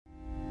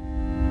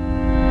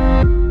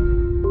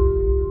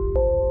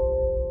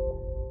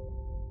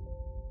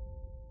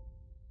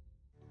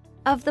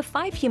Of the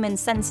 5 human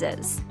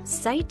senses,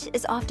 sight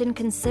is often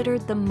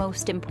considered the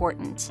most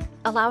important,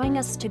 allowing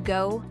us to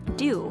go,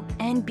 do,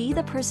 and be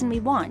the person we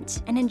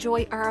want and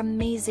enjoy our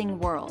amazing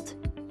world.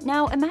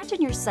 Now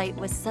imagine your sight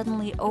was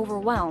suddenly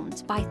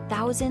overwhelmed by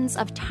thousands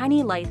of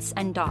tiny lights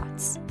and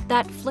dots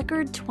that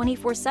flickered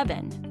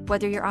 24/7,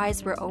 whether your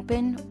eyes were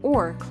open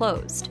or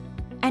closed.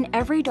 And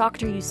every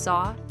doctor you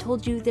saw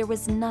told you there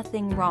was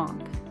nothing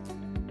wrong.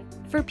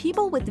 For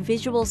people with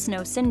visual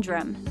snow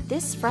syndrome,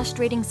 this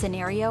frustrating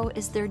scenario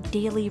is their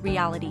daily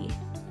reality.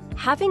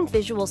 Having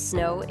visual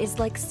snow is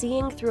like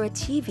seeing through a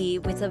TV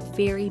with a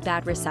very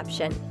bad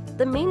reception.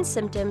 The main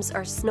symptoms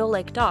are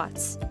snow-like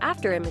dots,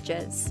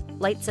 afterimages,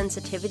 light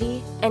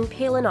sensitivity, and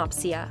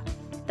palinopsia.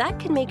 That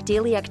can make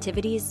daily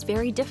activities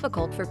very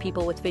difficult for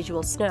people with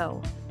visual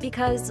snow,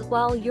 because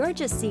while you're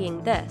just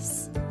seeing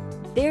this,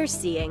 they're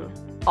seeing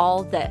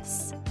all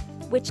this,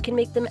 which can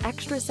make them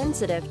extra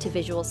sensitive to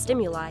visual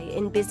stimuli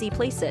in busy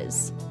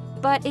places.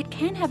 But it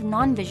can have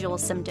non-visual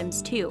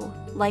symptoms too,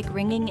 like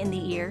ringing in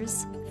the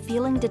ears,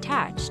 feeling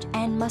detached,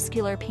 and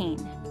muscular pain.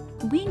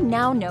 We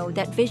now know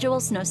that visual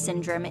snow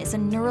syndrome is a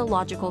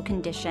neurological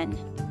condition,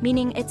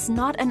 meaning it's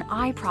not an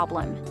eye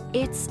problem,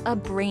 it's a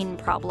brain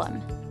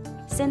problem.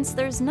 Since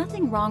there's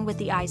nothing wrong with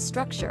the eye's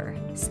structure,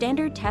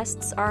 standard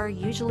tests are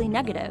usually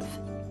negative.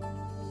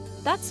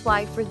 That's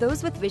why for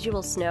those with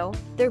visual snow,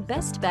 their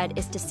best bet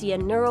is to see a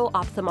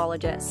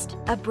neuro-ophthalmologist,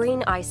 a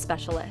brain eye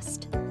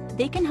specialist.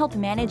 They can help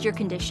manage your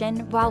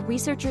condition while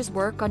researchers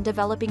work on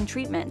developing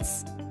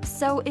treatments.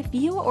 So if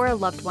you or a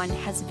loved one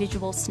has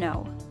visual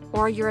snow,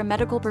 or you're a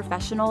medical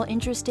professional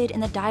interested in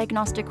the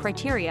diagnostic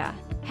criteria,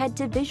 head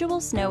to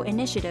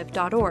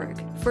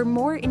visualsnowinitiative.org for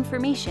more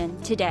information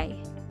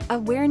today.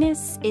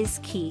 Awareness is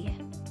key.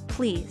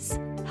 Please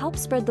help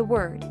spread the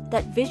word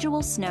that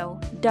visual snow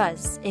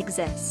does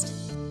exist.